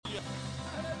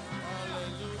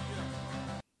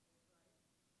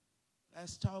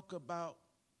let's talk about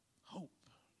hope.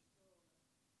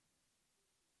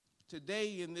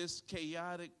 Today, in this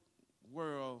chaotic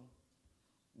world,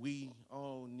 we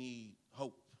all need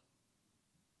hope.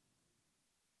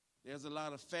 There's a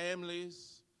lot of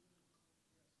families,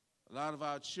 a lot of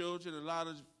our children, a lot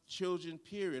of children,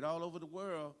 period, all over the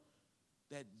world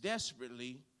that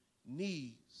desperately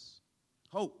needs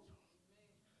hope.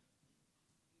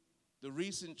 The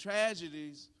recent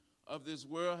tragedies of this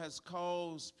world has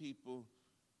caused people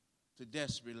to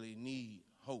desperately need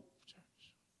hope,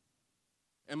 church.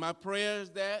 And my prayer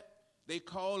is that they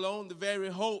call on the very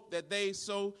hope that they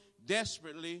so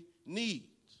desperately need.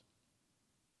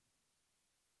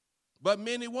 But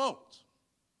many won't.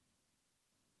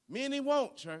 Many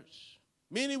won't, church.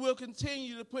 Many will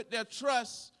continue to put their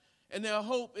trust and their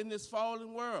hope in this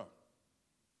fallen world.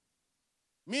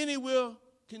 Many will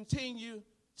continue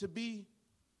to be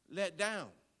let down.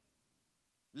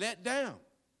 Let down.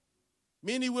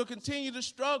 Many will continue to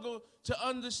struggle to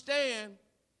understand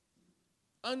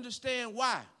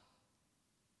why.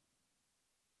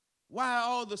 Why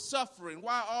all the suffering?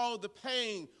 Why all the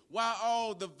pain? Why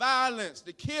all the violence,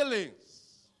 the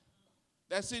killings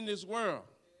that's in this world?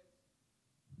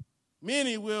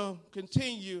 Many will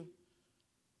continue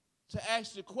to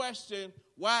ask the question,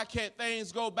 why can't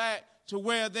things go back to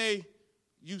where they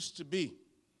used to be?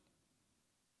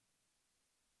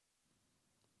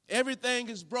 Everything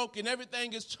is broken.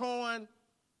 Everything is torn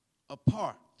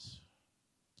apart.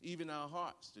 Even our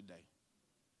hearts today.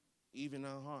 Even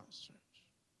our hearts, church.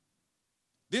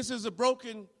 This is a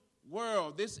broken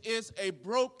world. This is a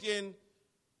broken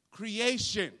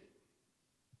creation.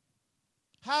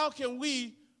 How can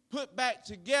we put back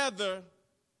together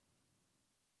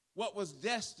what was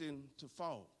destined to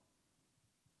fall?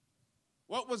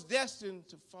 What was destined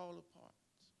to fall apart?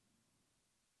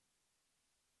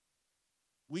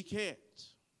 We can't.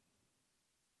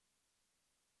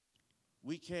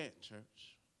 We can't,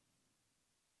 church.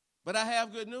 But I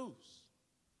have good news.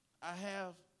 I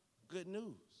have good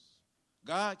news.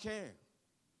 God can.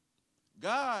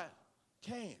 God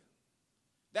can.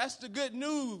 That's the good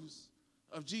news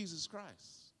of Jesus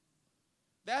Christ.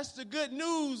 That's the good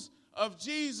news of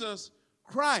Jesus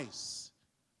Christ,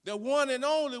 the one and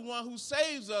only one who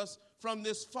saves us from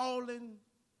this fallen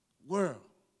world.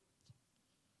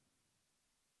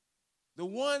 The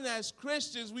one as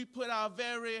Christians we put our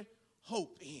very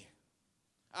hope in.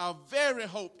 Our very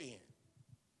hope in.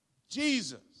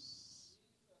 Jesus.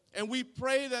 And we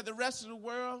pray that the rest of the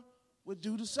world would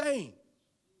do the same.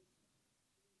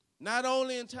 Not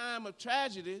only in time of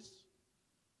tragedies,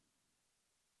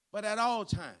 but at all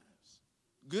times.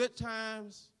 Good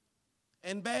times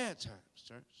and bad times,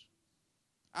 church.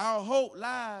 Our hope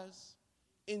lies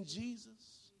in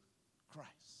Jesus Christ.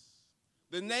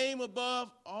 The name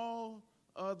above all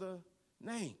other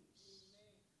names.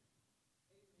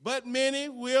 But many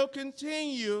will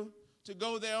continue to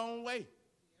go their own way.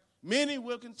 Many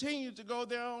will continue to go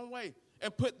their own way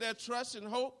and put their trust and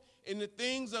hope in the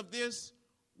things of this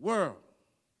world.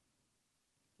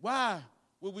 Why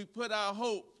would we put our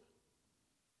hope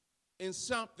in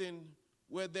something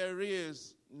where there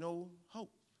is no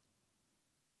hope?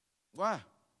 Why?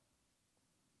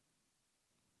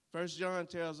 1 John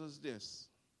tells us this.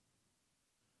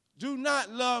 Do not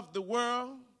love the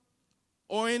world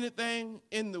or anything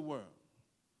in the world.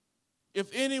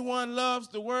 If anyone loves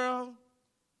the world,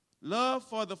 love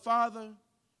for the Father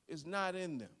is not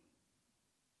in them.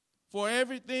 For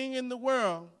everything in the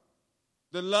world,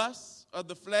 the lust of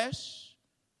the flesh,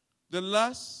 the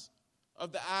lust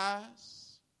of the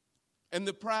eyes, and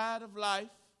the pride of life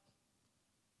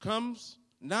comes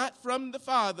not from the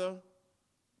Father,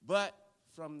 but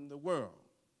from the world.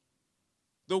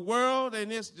 The world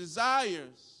and its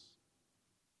desires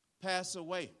pass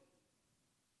away.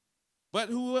 But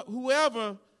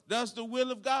whoever does the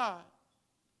will of God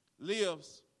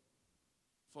lives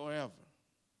forever.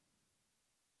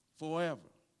 Forever.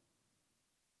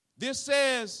 This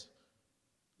says,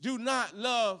 do not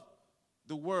love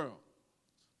the world.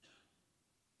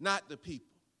 Not the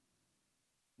people.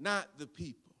 Not the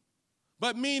people.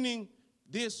 But meaning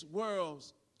this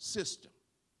world's system.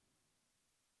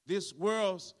 This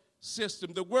world's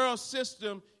system. The world's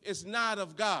system is not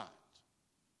of God.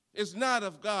 It's not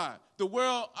of God. The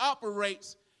world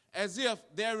operates as if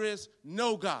there is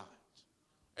no God.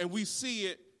 And we see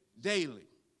it daily.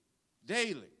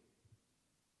 Daily.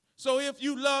 So if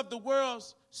you love the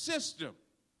world's system,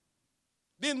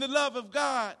 then the love of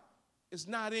God is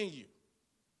not in you.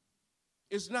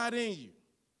 It's not in you.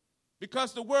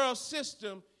 Because the world's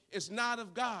system is not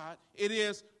of God. It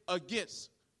is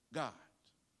against God.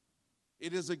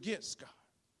 It is against God.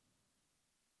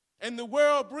 And the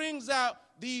world brings out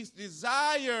these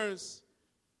desires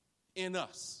in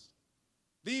us.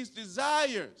 These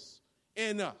desires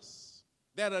in us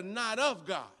that are not of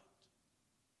God.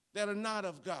 That are not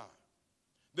of God.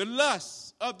 The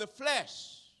lusts of the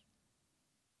flesh.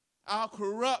 Our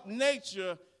corrupt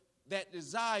nature that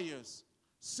desires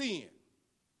sin.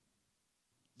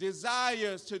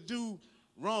 Desires to do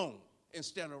wrong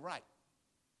instead of right.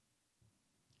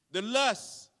 The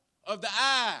lusts of the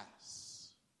eyes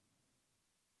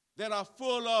that are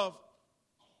full of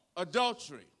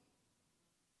adultery.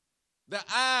 The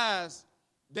eyes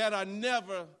that are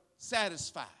never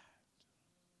satisfied.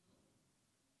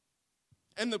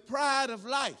 And the pride of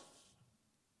life.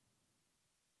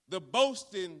 The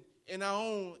boasting in our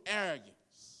own arrogance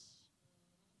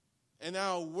and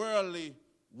our worldly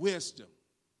wisdom.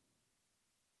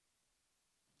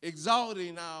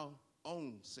 Exalting our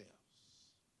own selves.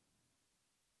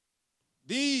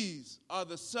 These are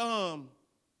the sum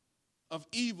of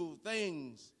evil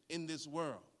things in this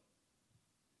world.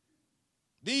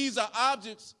 These are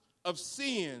objects of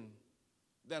sin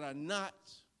that are not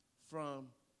from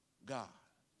God.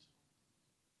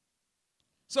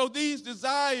 So these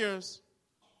desires,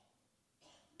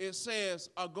 it says,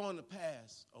 are going to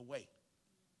pass away.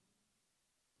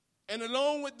 And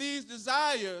along with these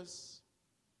desires,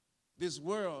 this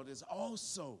world is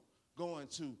also going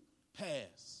to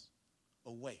pass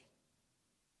away.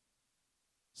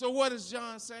 So what is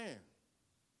John saying?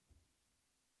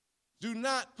 Do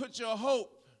not put your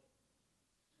hope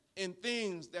in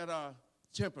things that are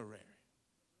temporary.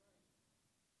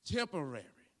 Temporary.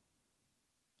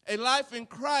 A life in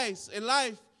Christ, a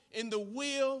life in the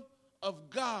will of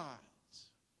God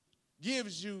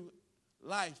gives you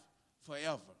life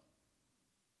forever.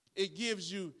 It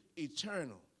gives you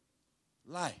eternal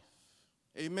life.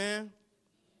 Amen?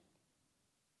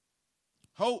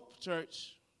 Hope,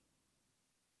 church.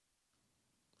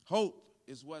 Hope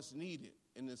is what's needed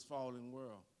in this fallen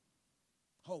world.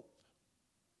 Hope.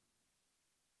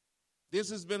 This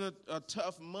has been a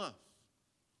tough month.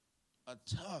 A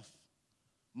tough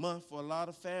month for a lot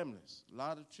of families, a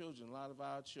lot of children, a lot of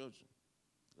our children.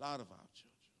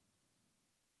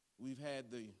 We've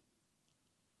had the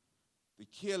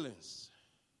killings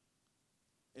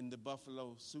in the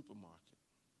Buffalo supermarket.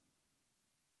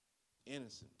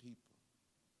 Innocent people.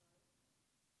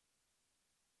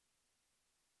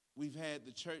 We've had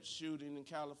the church shooting in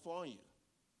California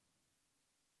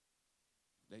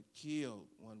that killed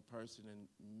one person and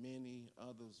many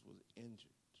others were injured.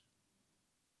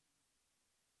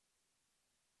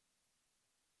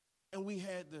 And we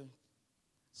had the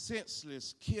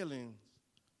senseless killing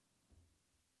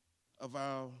of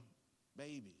our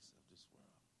babies of this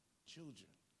world, children,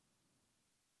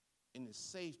 in the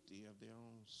safety of their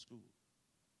own school.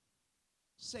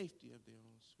 Safety of their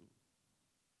own school.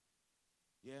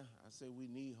 Yeah, I say we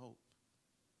need hope.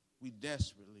 We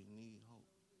desperately need hope.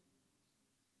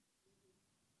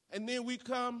 And then we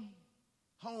come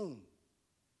home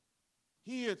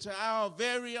here to our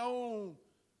very own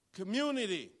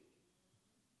community.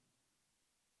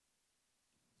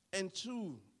 And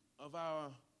two of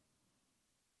our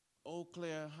Eau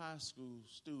Claire High School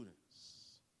students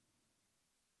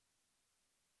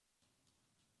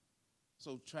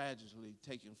so tragically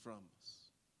taken from us.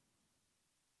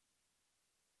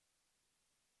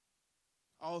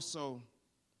 Also,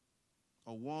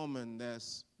 a woman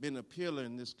that's been a pillar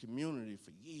in this community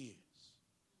for years.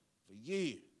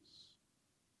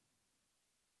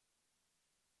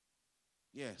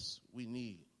 Yes, we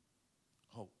need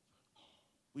hope.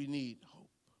 We need hope.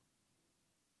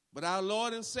 But our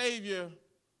Lord and Savior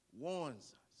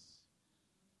warns us.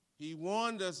 He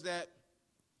warned us that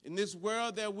in this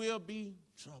world there will be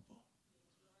trouble.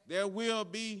 There will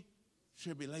be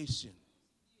tribulation.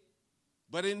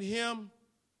 But in him,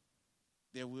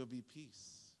 there will be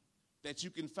peace. That you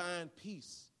can find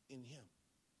peace in him,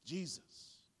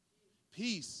 Jesus.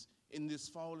 Peace in this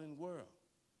fallen world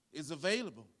is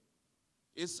available.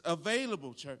 It's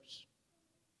available, church.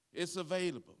 It's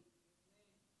available.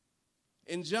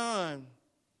 In John,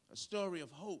 a story of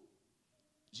hope,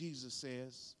 Jesus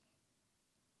says,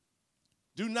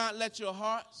 do not let your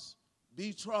hearts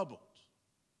be troubled.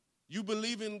 You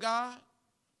believe in God,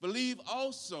 believe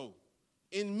also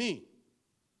in me.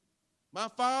 My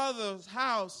Father's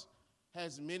house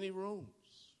has many rooms.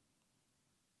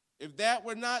 If that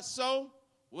were not so,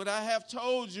 would I have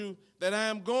told you that I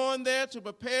am going there to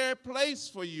prepare a place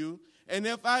for you? And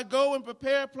if I go and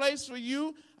prepare a place for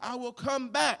you, I will come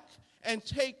back and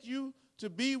take you to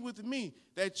be with me,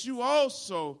 that you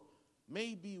also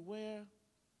may be where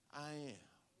I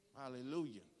am.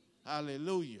 Hallelujah.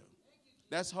 Hallelujah.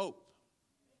 That's hope.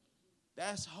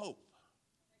 That's hope.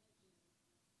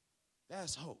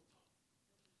 That's hope.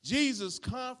 Jesus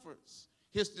comforts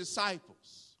his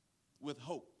disciples with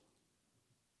hope.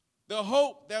 The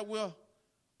hope that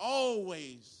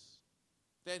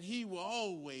he will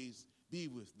always be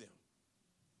with them.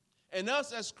 And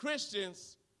us as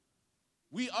Christians,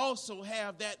 we also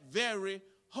have that very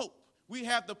hope. We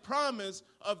have the promise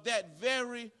of that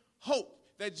very hope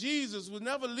that Jesus will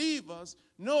never leave us,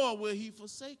 nor will he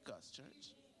forsake us,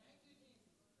 church.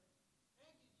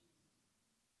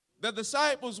 The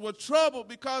disciples were troubled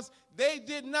because they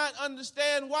did not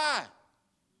understand why.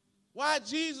 Why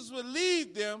Jesus would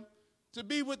leave them to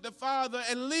be with the Father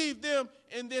and leave them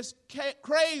in this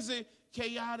crazy,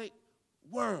 chaotic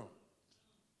world.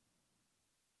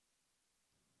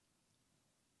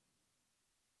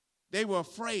 They were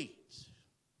afraid.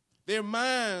 Their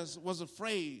minds was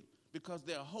afraid because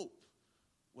their hope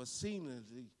was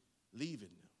seemingly leaving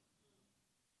them.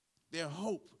 Their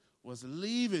hope was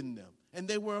leaving them, and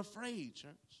they were afraid,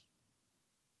 church.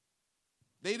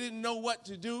 They didn't know what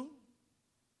to do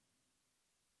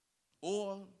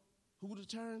or who to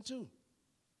turn to.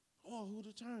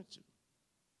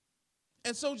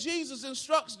 And so Jesus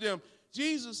instructs them.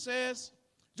 Jesus says,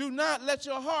 do not let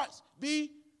your hearts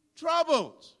be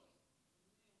troubled.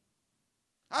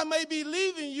 I may be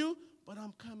leaving you, but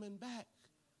I'm coming back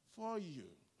for you.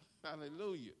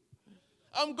 Hallelujah.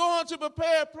 I'm going to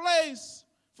prepare a place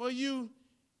for you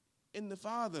in the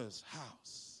Father's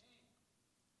house.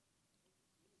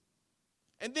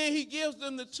 And then he gives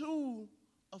them the tool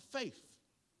of faith.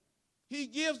 He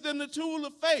gives them the tool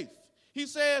of faith. He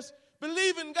says,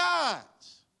 believe in God.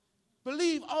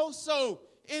 Believe also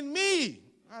in me.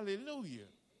 Hallelujah.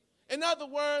 In other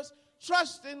words,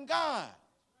 trust in God.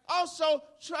 Also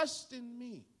trust in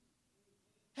me.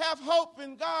 Have hope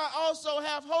in God. Also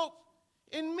have hope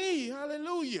in me.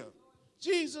 Hallelujah.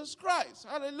 Jesus Christ.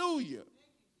 Hallelujah.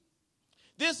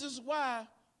 This is why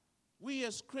we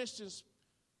as Christians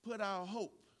put our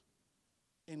hope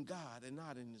in God and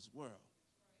not in this world.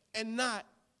 And not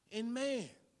in man.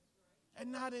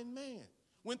 And not in man.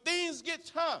 When things get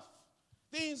tough,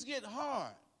 things get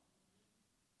hard,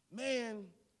 man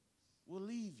will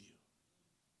leave you.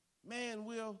 Man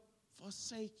will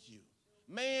forsake you.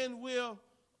 Man will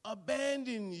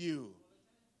abandon you.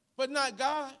 But not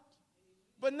God.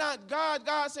 But not God.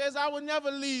 God says, I will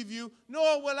never leave you,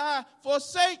 nor will I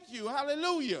forsake you.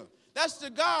 Hallelujah. That's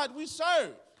the God we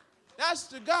serve. That's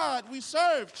the God we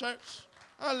serve, church.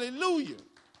 Hallelujah.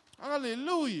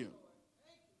 Hallelujah.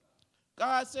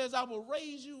 God says, I will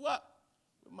raise you up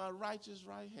with my righteous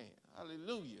right hand.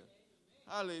 Hallelujah.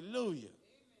 Hallelujah.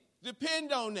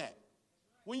 Depend on that.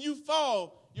 When you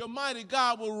fall, your mighty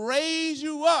God will raise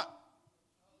you up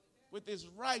with his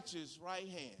righteous right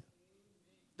hand.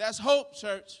 That's hope,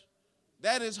 church.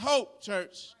 That is hope,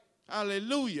 church.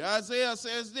 Hallelujah. Isaiah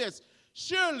says this,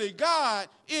 surely God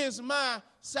is my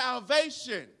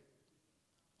salvation.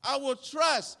 I will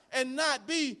trust and not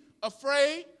be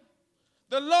afraid.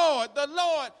 The Lord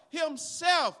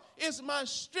himself is my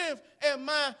strength and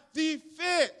my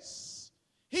defense.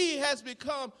 He has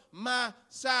become my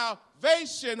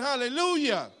salvation.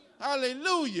 Hallelujah.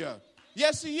 Hallelujah.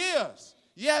 Yes, he is.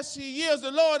 Yes, he is.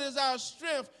 The Lord is our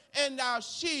strength and our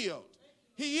shield.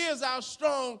 He is our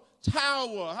strong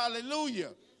tower.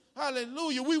 Hallelujah.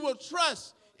 Hallelujah. We will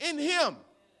trust in him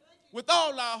with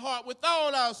all our heart, with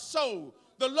all our soul.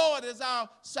 The Lord is our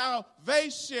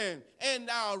salvation and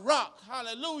our rock.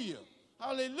 Hallelujah.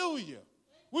 Hallelujah.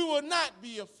 We will not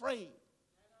be afraid.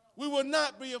 We will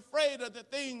not be afraid of the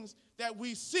things that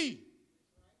we see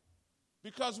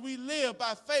because we live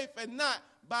by faith and not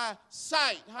by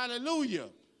sight. Hallelujah.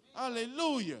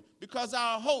 Hallelujah. Because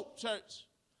our hope, church,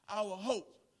 our hope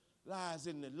lies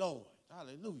in the Lord.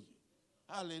 Hallelujah.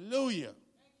 Hallelujah.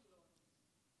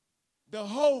 The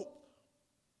hope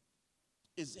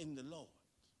is in the Lord.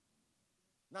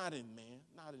 Not in man,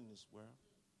 not in this world.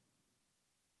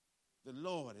 The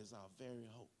Lord is our very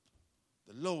hope.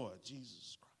 The Lord,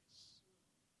 Jesus Christ.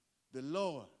 The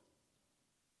Lord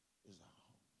is our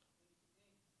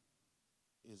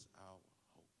hope. Is our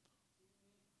hope.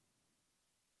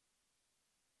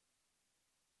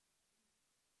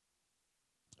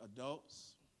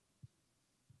 Adults,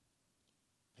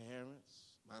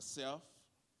 parents, myself,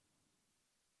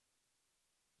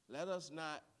 let us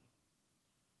not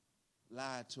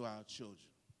lie to our children.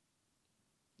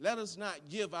 Let us not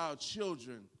give our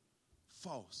children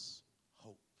false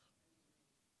hope.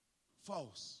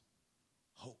 False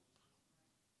hope.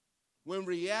 When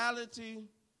reality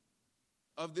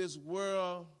of this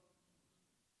world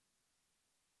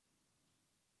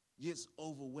gets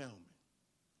overwhelming,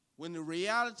 when the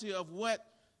reality of what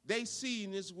they see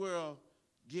in this world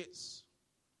gets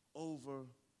overwhelming.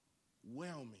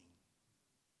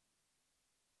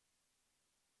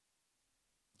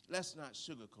 Let's not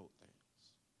sugarcoat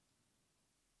things.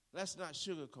 Let's not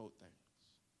sugarcoat things.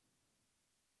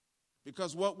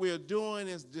 Because what we're doing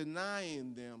is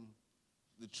denying them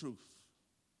the truth.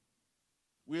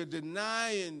 We're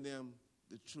denying them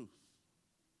the truth.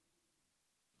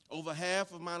 Over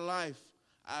half of my life,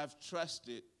 I've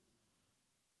trusted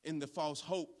in the false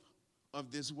hope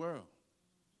of this world.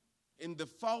 In the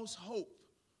false hope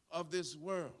of this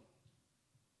world.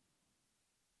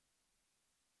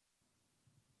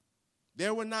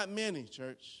 There were not many,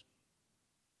 church.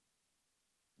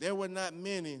 There were not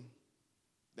many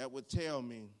that would tell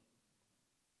me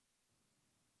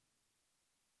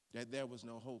that there was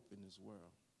no hope in this world.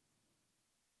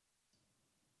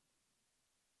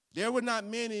 There were not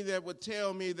many that would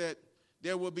tell me that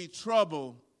there would be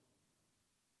trouble,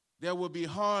 there would be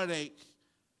heartache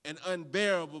and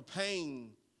unbearable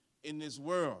pain in this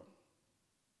world.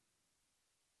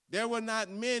 There were not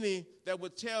many that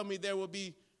would tell me there would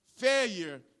be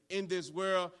failure in this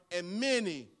world and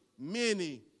many,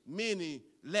 many, many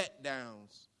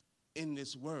letdowns in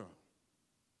this world.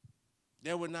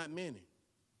 There were not many.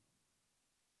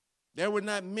 There were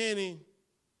not many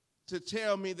to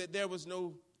tell me that there was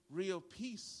no real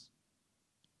peace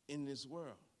in this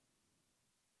world.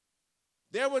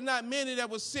 There were not many that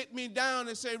would sit me down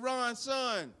and say, Ron,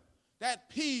 son, that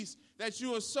peace that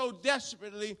you are so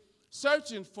desperately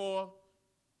searching for,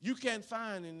 you can't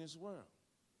find in this world.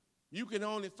 You can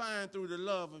only find through the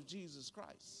love of Jesus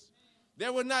Christ.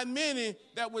 There were not many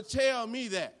that would tell me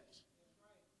that.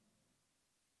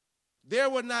 There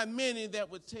were not many that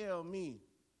would tell me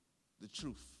the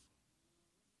truth.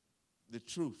 The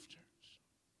truth, church.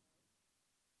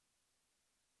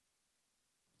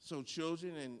 So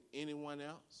children and anyone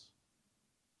else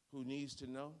who needs to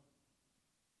know,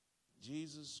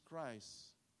 Jesus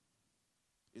Christ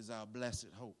is our blessed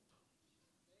hope.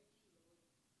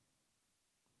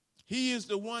 He is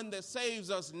the one that saves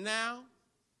us now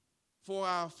for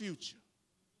our future.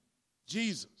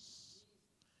 Jesus.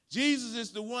 Jesus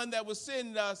is the one that will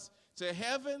send us to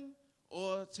heaven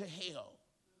or to hell.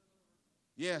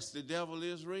 Yes, the devil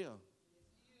is real.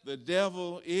 The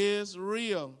devil is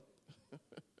real.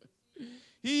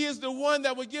 He is the one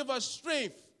that will give us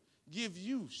strength, give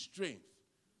you strength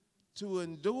to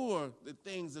endure the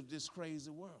things of this crazy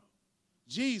world.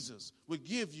 Jesus will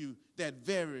give you that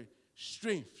very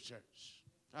strength, church.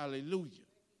 Hallelujah.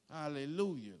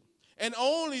 Hallelujah. And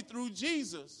only through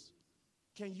Jesus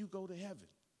can you go to heaven.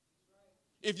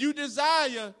 If you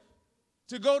desire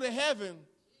to go to heaven,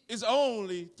 it's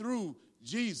only through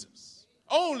Jesus.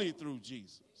 Only through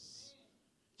Jesus.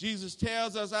 Jesus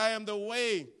tells us, I am the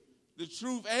way, the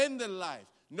truth, and the life.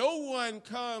 No one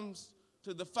comes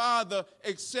to the Father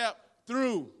except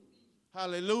through.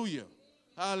 Hallelujah.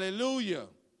 Hallelujah.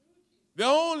 The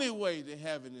only way to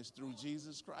heaven is through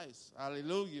Jesus Christ.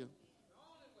 Hallelujah.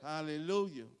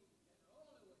 Hallelujah.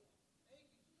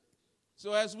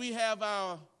 So as we have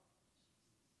our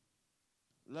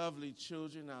lovely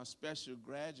children, our special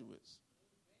graduates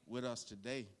with us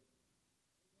today,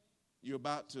 you're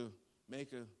about to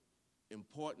make an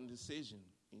important decision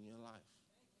in your life.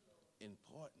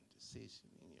 Important decision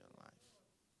in your life.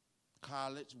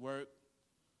 College, work,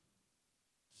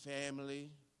 family,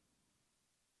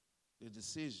 the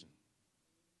decision.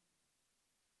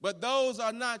 But those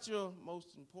are not your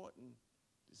most important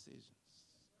decisions.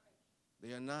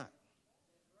 They are not.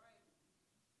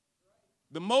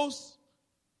 The most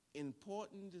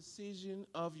important decision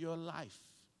of your life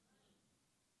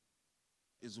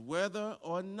is whether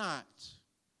or not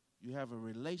you have a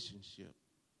relationship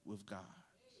with God.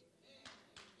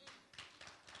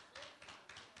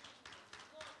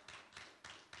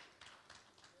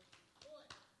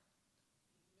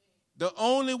 The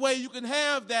only way you can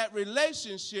have that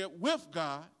relationship with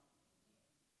God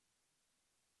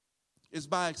is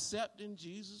by accepting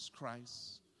Jesus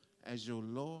Christ as your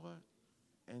Lord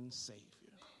and Savior.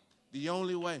 The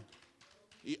only way.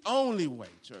 The only way,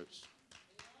 church.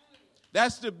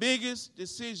 That's the biggest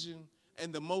decision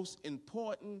and the most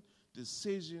important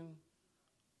decision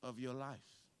of your life.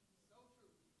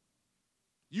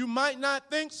 You might not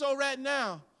think so right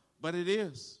now, but it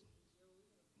is.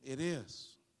 It is.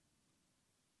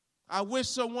 I wish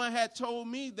someone had told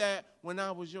me that when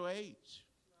I was your age.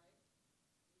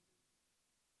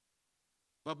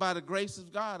 But by the grace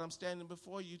of God, I'm standing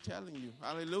before you telling you,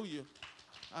 hallelujah,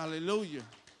 hallelujah.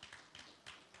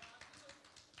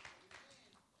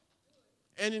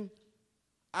 And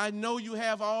I know you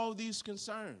have all these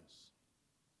concerns.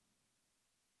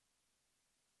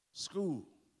 School,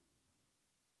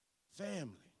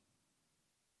 family.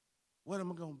 What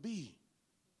am I going to be?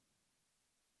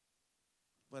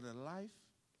 But a life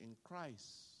in Christ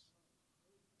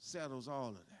settles all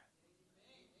of that.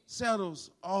 Settles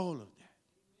all of that.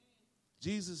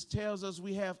 Jesus tells us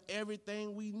we have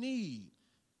everything we need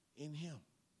in him.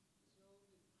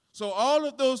 So all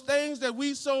of those things that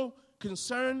we so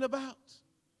concerned about,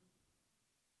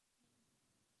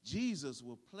 Jesus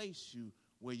will place you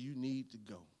where you need to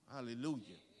go.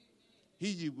 Hallelujah.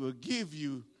 He will give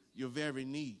you your very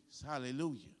needs.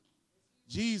 Hallelujah.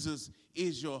 Jesus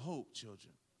is your hope,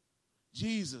 children.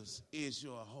 Jesus is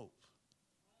your hope.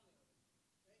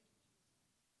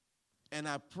 And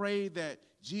I pray that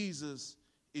Jesus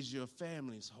is your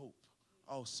family's hope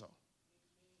also.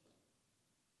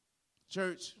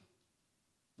 Church,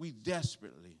 we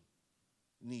desperately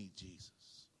need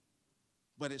Jesus.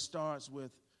 But it starts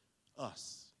with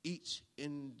us, each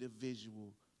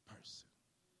individual person.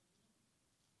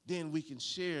 Then we can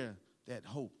share that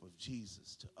hope of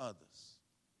Jesus to others.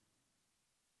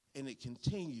 And it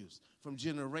continues from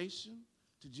generation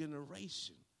to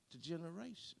generation to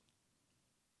generation.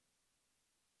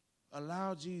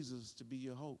 Allow Jesus to be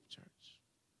your hope, church.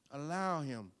 Allow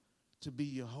him to be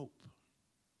your hope.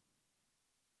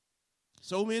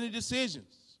 So many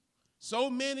decisions,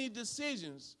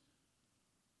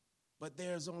 but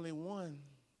there's only one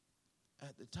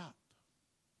at the top.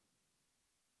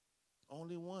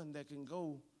 Only one that can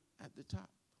go at the top.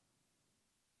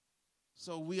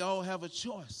 So we all have a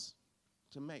choice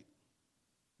to make.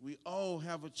 We all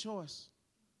have a choice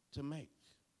to make.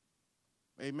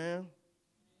 Amen?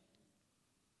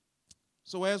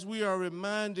 So as we are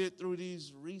reminded through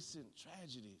these recent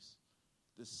tragedies,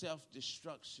 the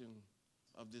self-destruction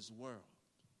of this world.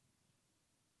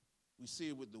 We see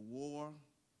it with the war,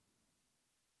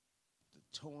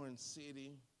 the torn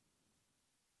city.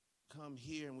 Come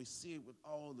here and we see it with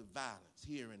all the violence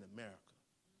here in America.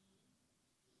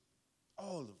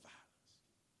 All the violence.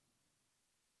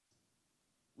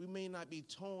 We may not be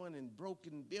torn in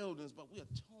broken buildings, but we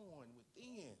are torn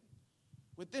within.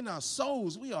 Within our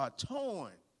souls, we are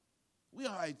torn. We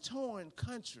are a torn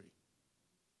country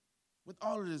with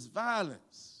all of this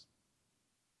violence.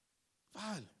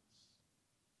 Violence.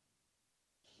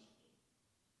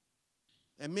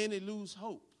 And many lose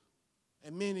hope.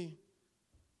 And many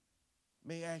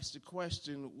may ask the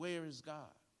question, where is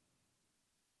God?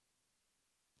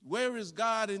 Where is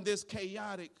God in this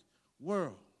chaotic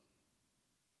world?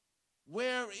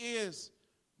 Where is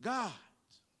God?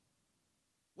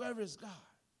 Where is God?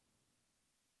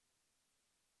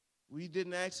 We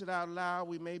didn't ask it out loud.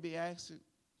 We maybe asked it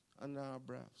under our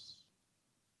breaths.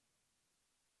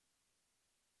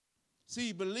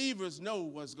 See, believers know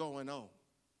what's going on.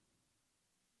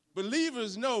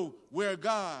 Believers know where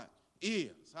God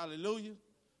is. Hallelujah.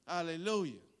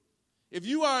 Hallelujah. If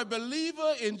you are a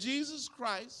believer in Jesus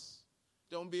Christ,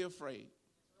 don't be afraid.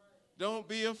 Don't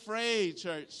be afraid,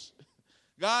 church.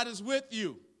 God is with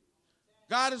you.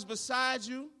 God is beside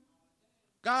you.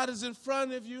 God is in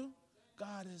front of you.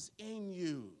 God is in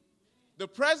you. The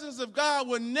presence of God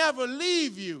will never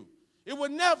leave you. It will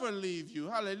never leave you.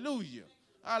 Hallelujah.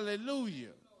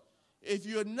 Hallelujah. If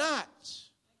you're not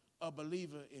a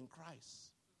believer in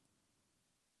Christ,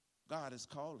 God is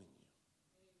calling you.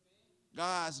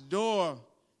 God's door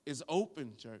is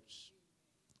open, church.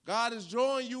 God is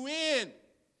drawing you in.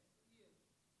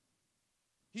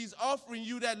 He's offering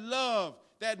you that love,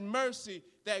 that mercy,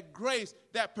 that grace,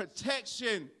 that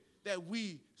protection that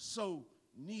we so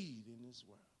need in this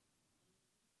world.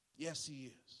 Yes, he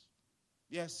is.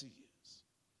 Yes, he is.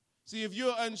 See, if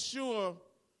you're unsure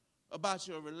about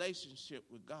your relationship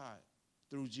with God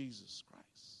through Jesus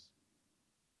Christ,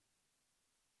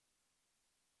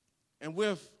 and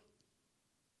with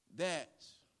that,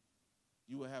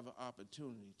 you will have an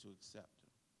opportunity to accept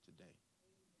him today.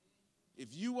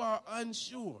 If you are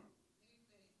unsure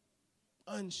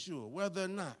whether or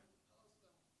not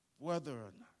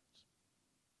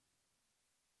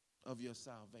of your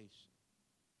salvation,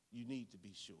 you need to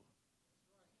be sure.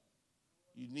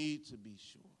 You need to be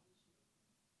sure.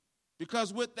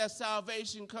 Because with that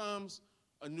salvation comes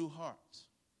a new heart.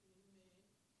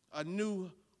 A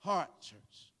new heart,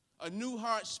 church. A new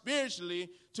heart spiritually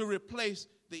to replace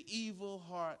the evil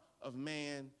heart of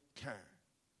mankind.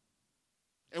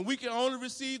 And we can only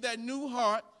receive that new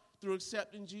heart through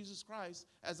accepting Jesus Christ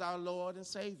as our Lord and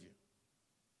Savior.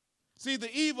 See,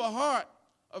 the evil heart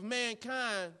of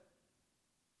mankind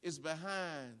is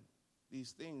behind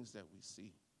these things that we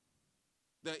see.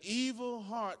 The evil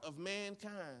heart of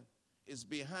mankind is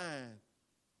behind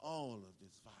all of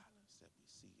this violence that we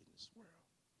see in this world,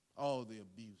 all the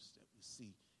abuse that we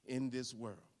see in this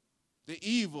world. the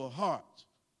evil heart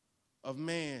of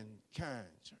mankind,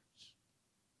 church.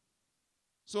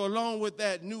 So along with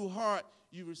that new heart,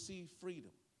 you receive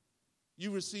freedom.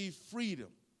 You receive freedom.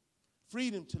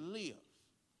 Freedom to live.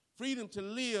 Freedom to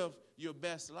live your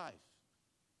best life.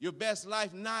 Your best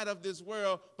life not of this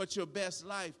world, but your best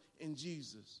life in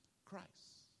Jesus Christ.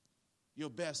 Your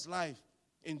best life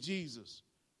in Jesus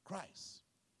Christ.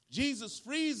 Jesus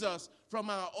frees us from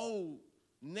our old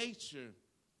nature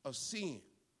of sin.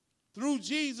 Through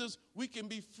Jesus, we can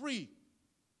be free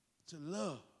to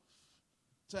love,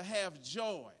 to have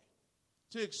joy,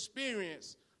 to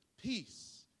experience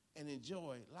peace and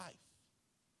enjoy life.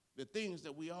 The things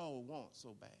that we all want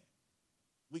so bad,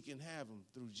 we can have them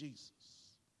through Jesus.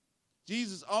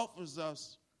 Jesus offers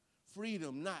us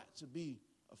freedom not to be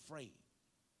afraid,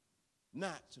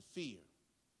 not to fear,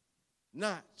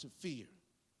 not to fear.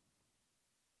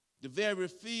 The very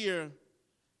fear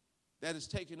that is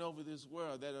taking over this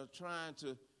world, that are trying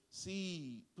to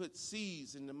put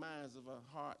seeds in the minds of our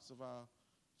hearts of our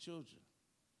children.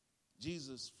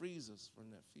 Jesus frees us from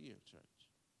that fear, church.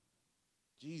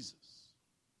 Jesus.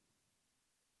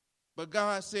 But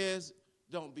God says,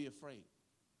 don't be afraid.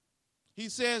 He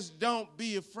says, don't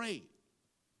be afraid.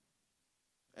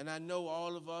 And I know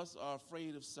all of us are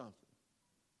afraid of something.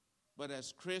 But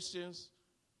as Christians,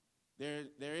 there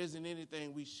isn't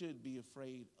anything we should be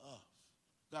afraid of.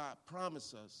 God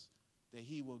promised us that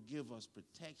he will give us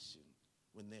protection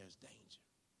when there's danger.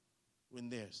 When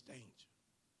there's danger.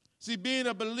 See, being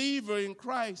a believer in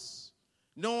Christ,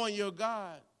 knowing your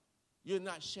God, you're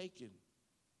not shaken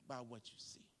by what you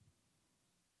see.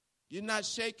 You're not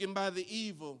shaken by the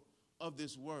evil of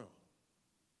this world.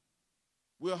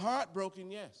 We're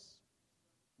heartbroken, yes.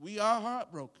 We are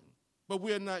heartbroken, but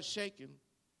we're not shaken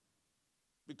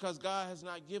because God has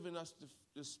not given us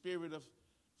the spirit of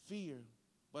fear,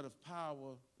 but of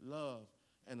power, love,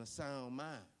 and a sound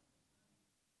mind.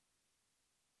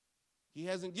 He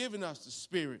hasn't given us the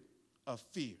spirit of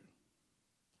fear.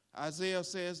 Isaiah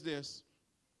says this,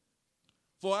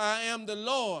 "For I am the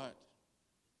Lord,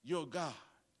 your God,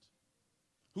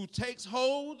 who takes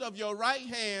hold of your right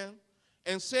hand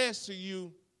and says to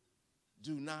you,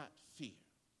 do not fear.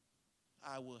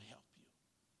 I will help you.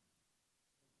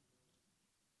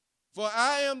 For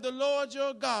I am the Lord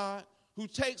your God, who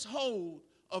takes hold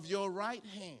of your right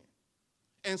hand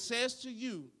and says to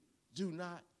you, do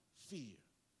not fear.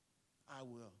 I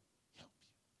will help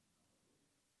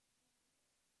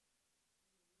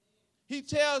you." He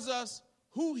tells us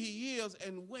who he is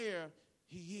and where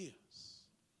he is.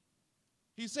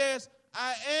 He says,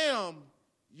 I am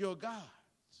your God.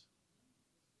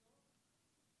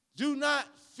 Do not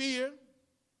fear.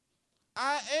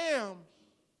 I am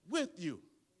with you.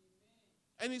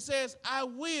 And he says, I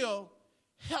will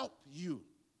help you.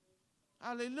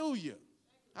 Hallelujah.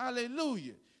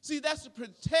 Hallelujah. See, that's the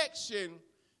protection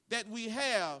that we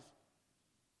have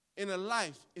in a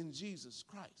life in Jesus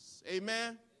Christ.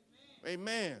 Amen? Amen.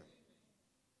 Amen.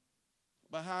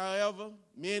 But however,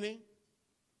 many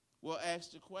will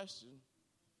ask the question,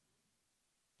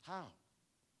 how?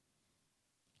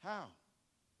 How?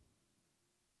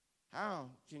 How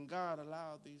can God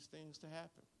allow these things to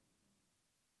happen?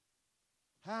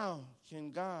 How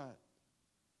can God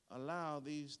allow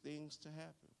these things to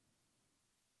happen?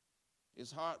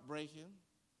 It's heartbreaking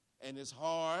and it's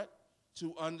hard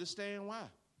to understand why.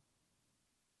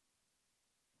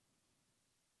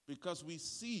 Because we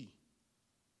see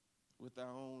with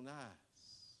our own eyes.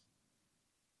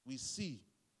 We see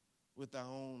with our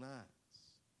own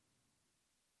eyes.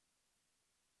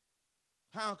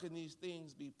 How can these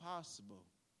things be possible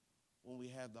when we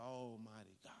have the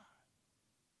Almighty God?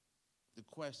 The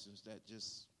questions that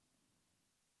just,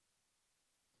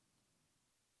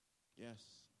 yes.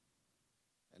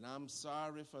 And I'm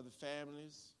sorry for the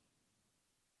families,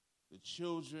 the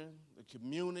children, the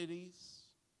communities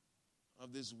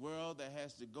of this world that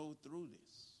has to go through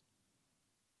this.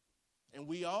 And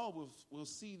we all will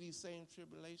see these same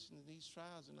tribulations and these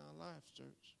trials in our lives,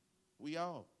 church. We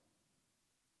all.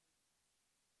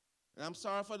 And I'm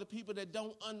sorry for the people that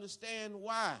don't understand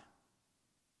why.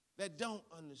 That don't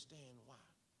understand why.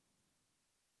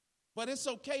 But it's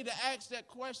okay to ask that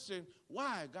question,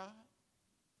 why, God?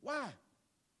 Why?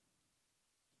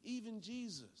 Even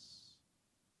Jesus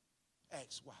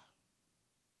asked why.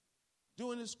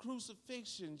 During his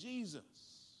crucifixion, Jesus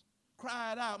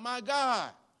cried out, my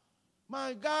God,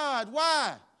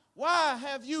 why? Why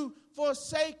have you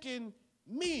forsaken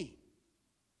me?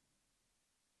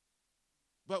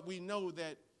 But we know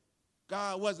that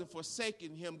God wasn't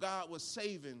forsaking him. God was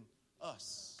saving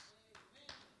us.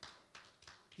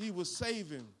 He was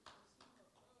saving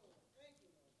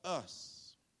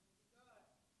us.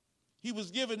 He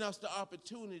was giving us the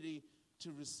opportunity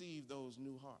to receive those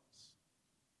new hearts.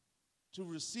 To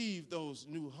receive those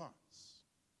new hearts.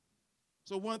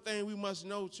 So one thing we must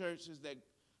know, church, is that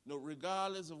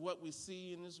regardless of what we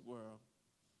see in this world,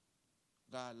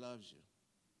 God loves you.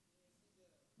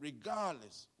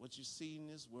 Regardless what you see in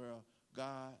this world,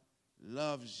 God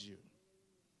loves you.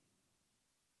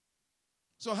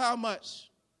 So how much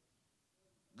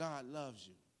God loves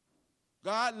you?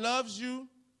 God loves you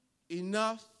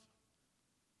enough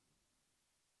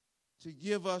to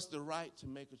give us the right to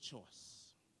make a choice.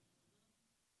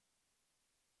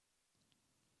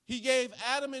 He gave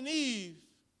Adam and Eve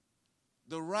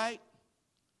the right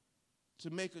to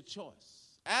make a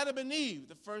choice. Adam and Eve,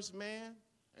 the first man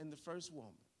and the first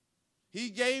woman. He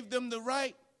gave them the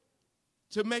right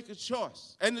to make a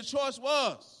choice. And the choice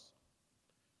was,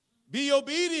 be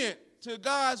obedient to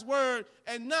God's word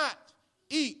and not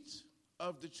eat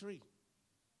of the tree.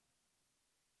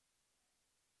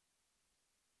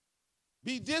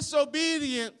 Be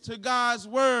disobedient to God's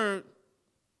word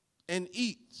and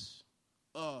eat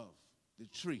of the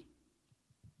tree.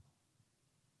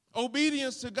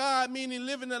 Obedience to God meaning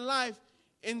living a life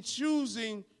in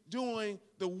choosing doing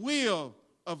the will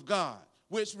of God,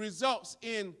 which results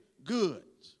in good.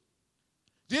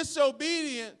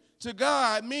 Disobedient to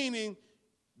God meaning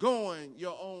going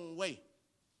your own way,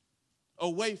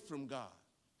 away from God,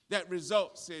 that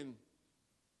results in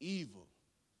evil.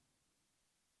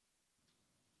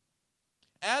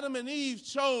 Adam and Eve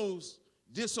chose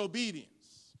disobedience.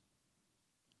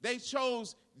 They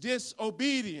chose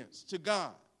disobedience to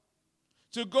God.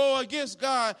 To go against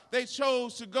God, they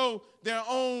chose to go their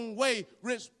own way,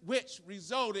 which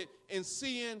resulted in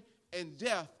sin and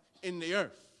death in the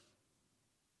earth,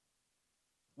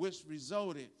 which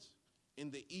resulted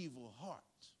in the evil heart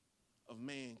of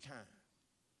mankind.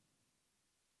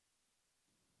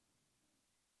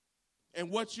 And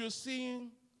what you're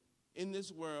seeing in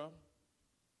this world,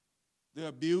 the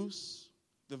abuse,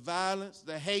 the violence,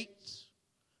 the hate,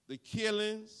 the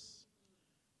killings,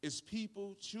 is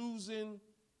people choosing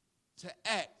to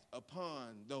act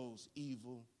upon those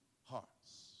evil hearts.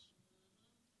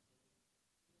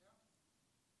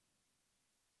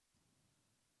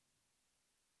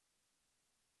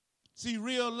 See,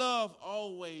 real love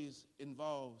always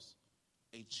involves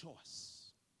a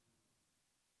choice.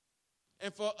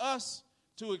 And for us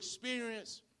to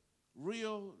experience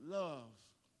real love,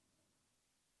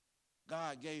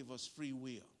 God gave us free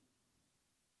will.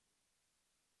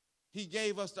 He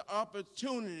gave us the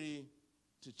opportunity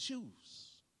to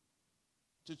choose.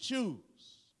 To choose.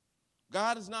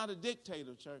 God is not a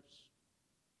dictator, church.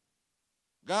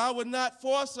 God would not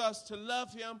force us to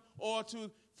love him or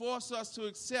to force us to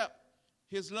accept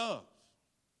his love.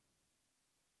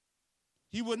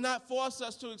 He would not force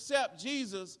us to accept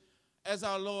Jesus as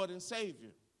our Lord and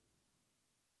Savior.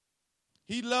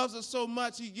 He loves us so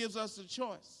much, he gives us a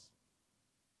choice.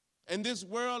 And this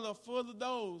world is full of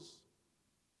those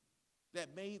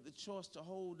that made the choice to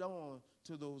hold on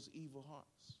to those evil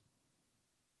hearts.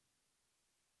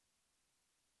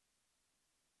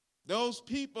 Those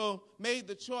people made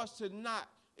the choice to not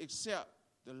accept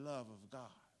the love of God.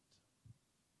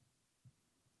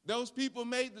 Those people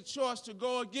made the choice to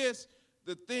go against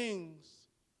the things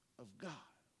of God.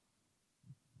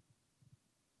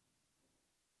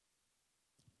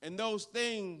 And those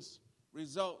things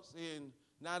results in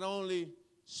not only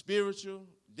spiritual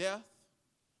death,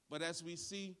 but as we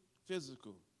see,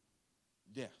 physical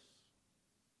death.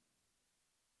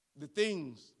 The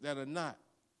things that are not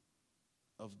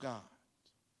of God.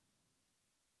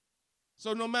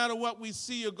 So no matter what we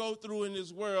see or go through in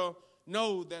this world,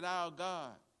 know that our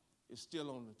God is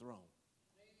still on the throne.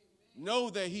 Know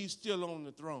that he's still on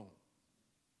the throne.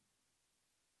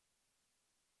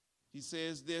 He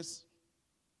says this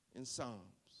in Psalms.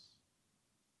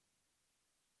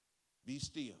 Be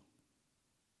still.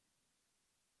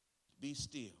 Be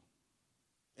still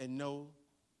and know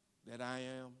that I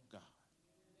am God.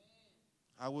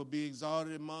 I will be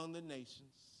exalted among the nations.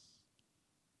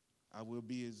 I will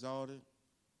be exalted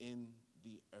in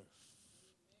the earth.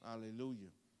 Hallelujah.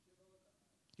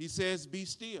 He says, be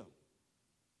still.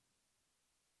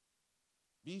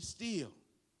 Be still.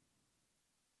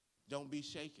 Don't be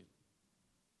shaken.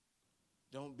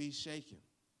 Don't be shaken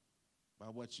by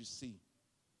what you see.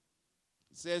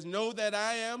 It says, know that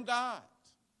I am God.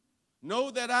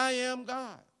 Know that I am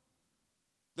God.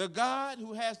 The God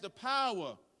who has the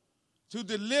power to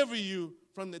deliver you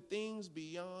from the things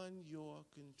beyond your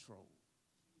control.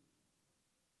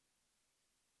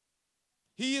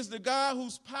 He is the God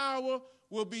whose power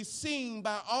will be seen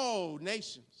by all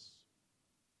nations.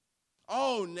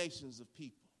 All nations of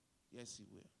people. Yes, he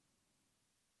will.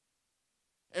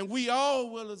 And we all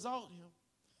will exalt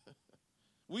him.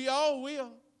 We all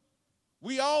will.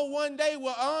 We all one day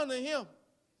will honor him.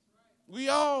 We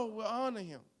all will honor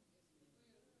him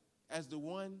as the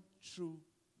one true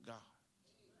God.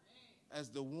 As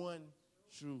the one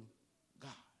true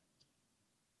God.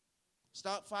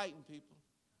 Stop fighting, people.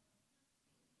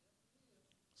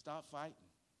 Stop fighting.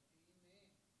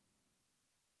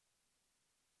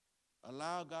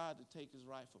 Allow God to take his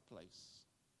rightful place.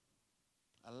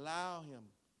 Allow him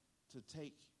to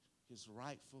take his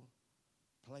rightful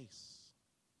place.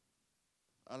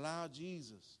 Allow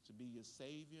Jesus to be your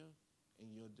Savior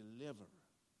and your deliverer.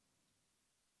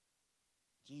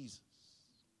 Jesus.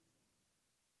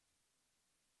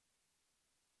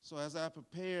 So as I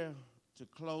prepare to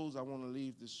close, I want to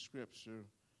leave this scripture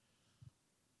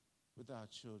with our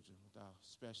children, with our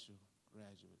special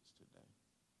graduates today.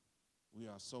 We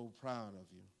are so proud of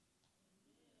you.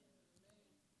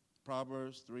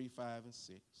 Proverbs 3, 5, and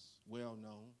 6, well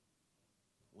known,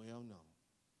 well known.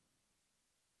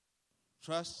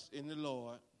 Trust in the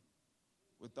Lord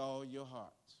with all your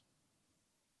heart.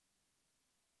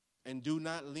 And do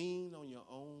not lean on your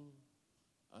own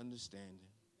understanding.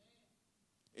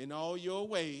 In all your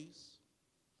ways,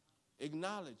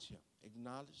 acknowledge him.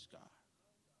 Acknowledge God.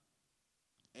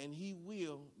 And he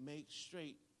will make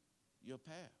straight your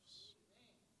paths.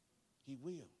 He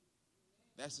will.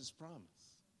 That's his promise.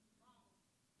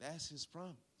 That's his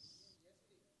promise.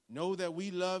 Know that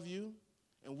we love you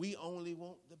and we only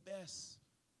want the best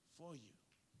for you.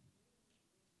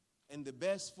 And the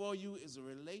best for you is a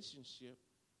relationship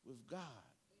with God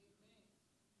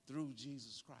through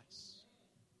Jesus Christ.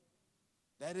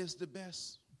 That is the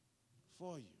best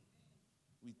for you.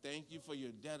 We thank you for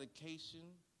your dedication,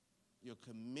 your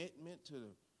commitment to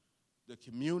the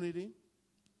community,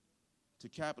 to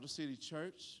Capital City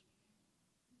Church.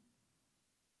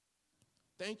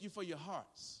 Thank you for your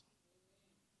hearts.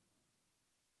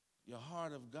 Your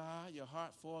heart of God, your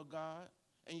heart for God,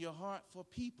 and your heart for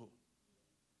people.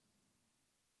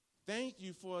 Thank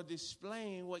you for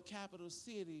displaying what Capital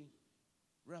City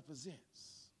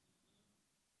represents.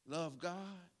 Love God,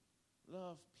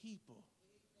 love people.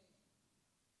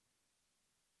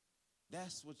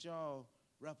 That's what y'all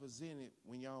represented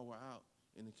when y'all were out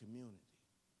in the community.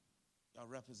 Y'all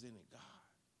represented God.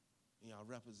 And y'all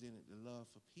represented the love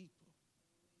for people.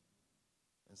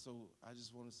 And so I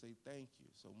just want to say thank you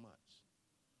so much.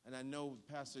 And I know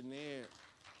Pastor Ned,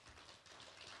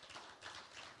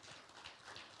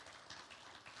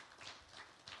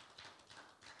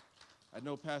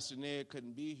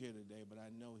 couldn't be here today, but I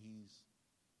know he's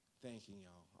thanking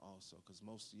y'all also, because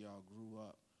most of y'all grew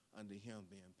up under him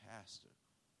being pastor.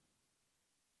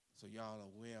 So y'all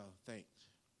are well thanked.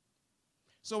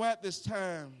 So at this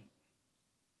time,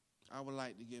 I would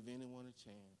like to give anyone a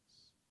chance